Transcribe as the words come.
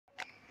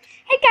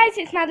Hey guys,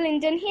 it's Madeline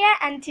Dunn here,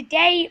 and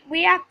today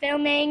we are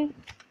filming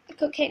a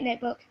cupcake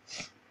notebook.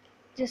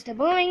 Just a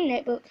boring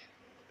notebook.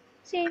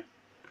 See,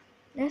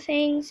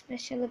 nothing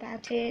special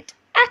about it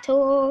at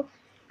all.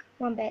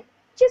 One bit.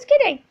 Just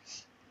kidding.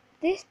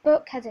 This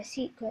book has a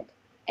secret.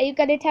 Are you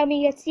gonna tell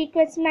me your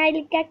secret,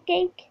 Smiley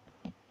Cupcake?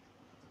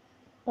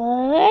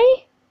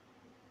 Why?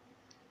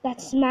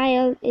 That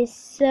smile is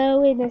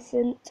so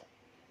innocent,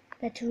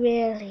 but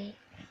really,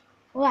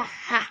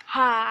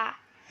 wahaha.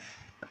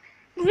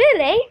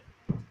 Really?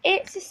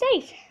 It's a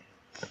safe.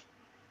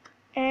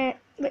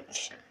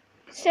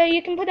 So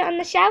you can put it on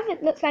the shelf.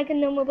 It looks like a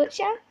normal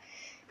bookshelf.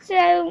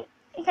 So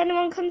if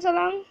anyone comes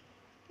along,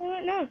 I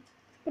don't know.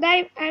 But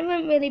I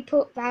won't really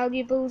put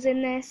valuables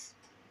in this,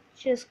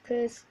 just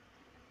because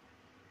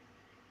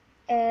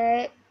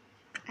I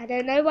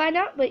don't know why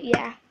not. But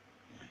yeah,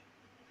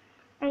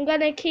 I'm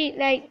gonna keep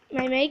like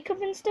my makeup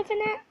and stuff in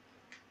it.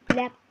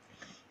 Yep.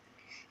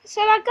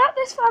 So I got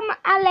this from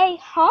Ale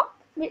Hop,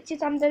 which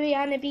is on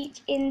Viana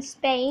Beach in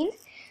Spain.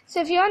 So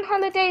if you're on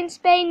holiday in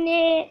Spain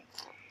near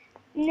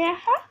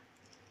her,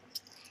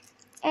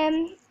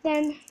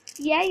 then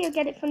yeah, you'll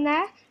get it from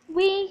there.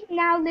 We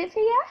now live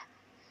here,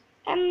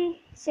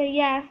 so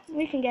yeah,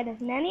 we can get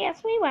as many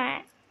as we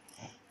want.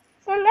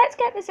 So let's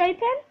get this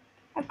open.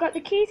 I've got the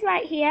keys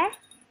right here,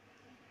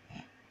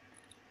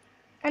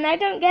 and I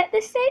don't get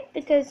this safe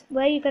because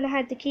where are you gonna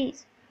hide the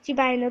keys? Do you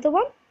buy another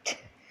one?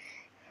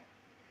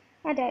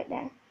 I don't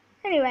know.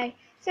 Anyway,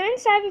 so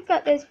inside we've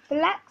got this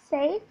black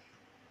safe,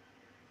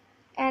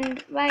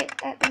 and right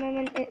at the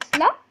moment it's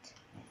locked.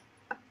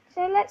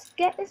 So let's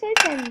get this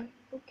open.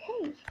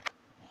 Okay.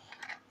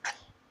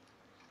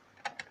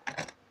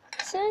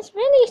 So it's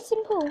really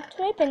simple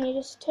to open. You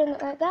just turn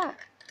it like that,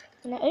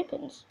 and it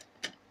opens.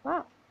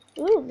 Wow.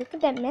 Ooh, look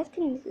at that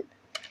mechanism.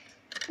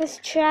 Let's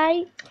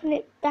try putting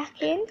it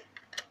back in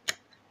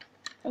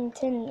and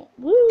turning it.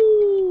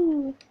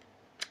 Woo!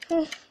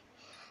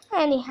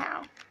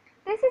 Anyhow,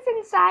 this is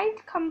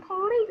inside,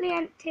 completely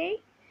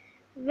empty,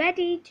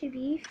 ready to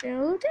be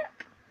filled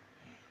up.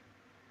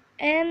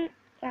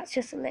 That's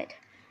just a lid.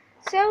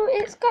 So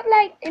it's got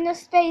like enough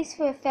space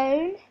for a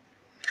phone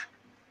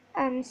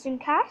and some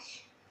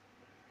cash.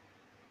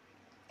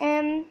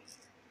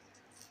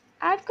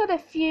 I've got a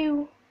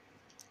few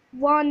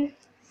 1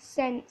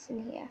 cents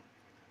in here.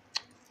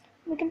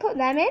 We can put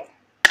them in,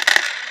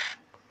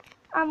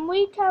 and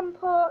we can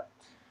put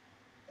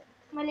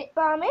my lip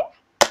balm in,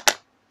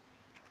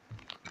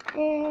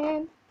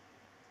 and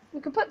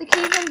we could put the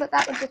keys in, but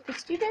that would just be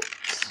stupid.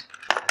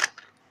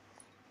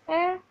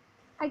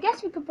 I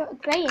guess we could put a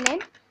crayon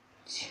in,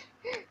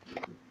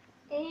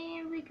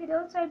 and we could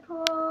also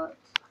put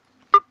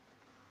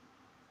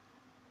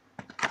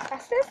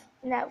plasters.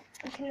 No,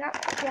 we cannot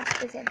put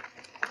plasters in.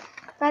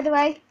 By the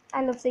way,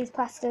 I love these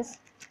plasters.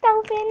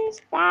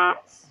 Dolphins,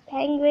 bats,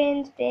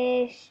 penguins,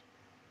 fish.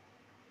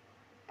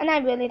 And I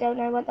really don't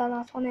know what that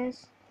last one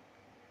is.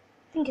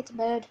 I think it's a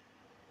bird.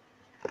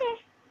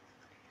 There's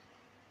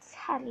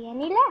hardly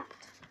any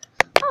left.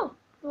 Oh,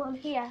 one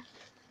here.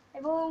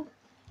 They've all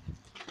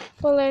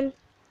fallen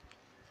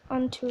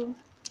onto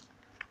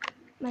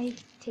my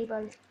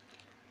table.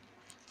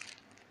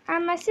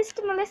 And my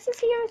sister Melissa's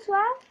here as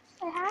well.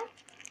 Say hi.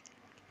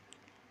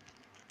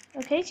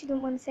 Okay, she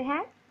didn't want to say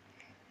hi.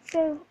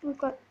 So we've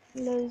got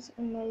loads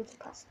and loads of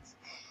plasters.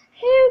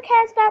 Who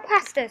cares about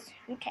plasters?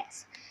 Who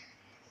cares?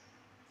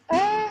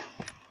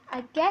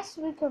 I guess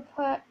we could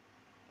put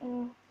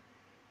a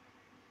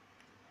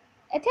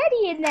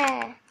teddy in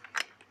there.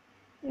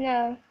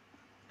 No,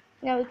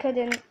 we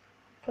couldn't.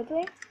 Could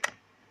we?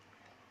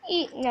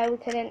 No, we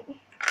couldn't.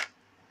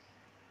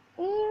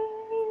 1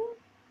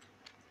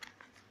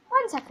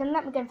 second,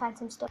 let me go and find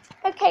some stuff.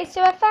 Okay,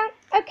 so I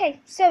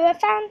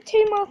found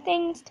 2 more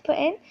things to put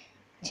in,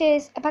 which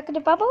is a packet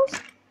of bubbles.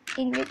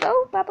 In you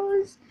go,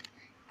 bubbles,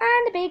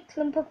 and a big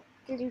clump of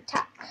glue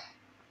tack.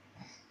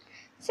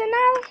 So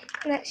now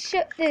let's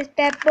shut this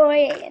bad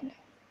boy in.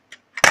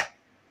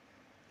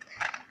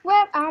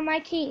 Where are my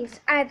keys?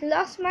 I've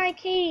lost my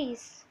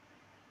keys.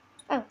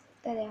 Oh,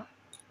 there they are.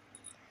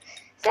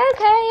 It's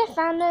okay, I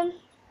found them.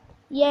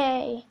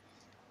 Yay.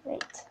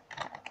 Wait.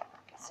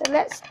 So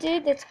let's do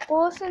this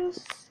awesome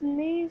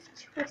smooth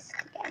twist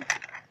again.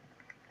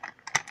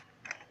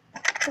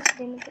 Twist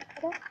it in a bit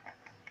better.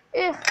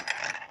 Ugh.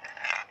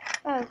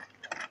 Oh,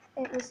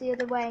 it was the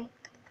other way.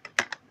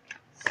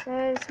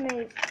 So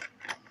smooth.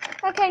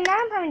 Okay, now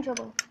I'm having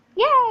trouble.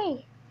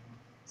 Yay!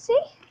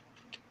 See?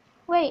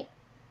 Wait,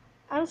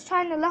 I was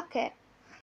trying to lock it.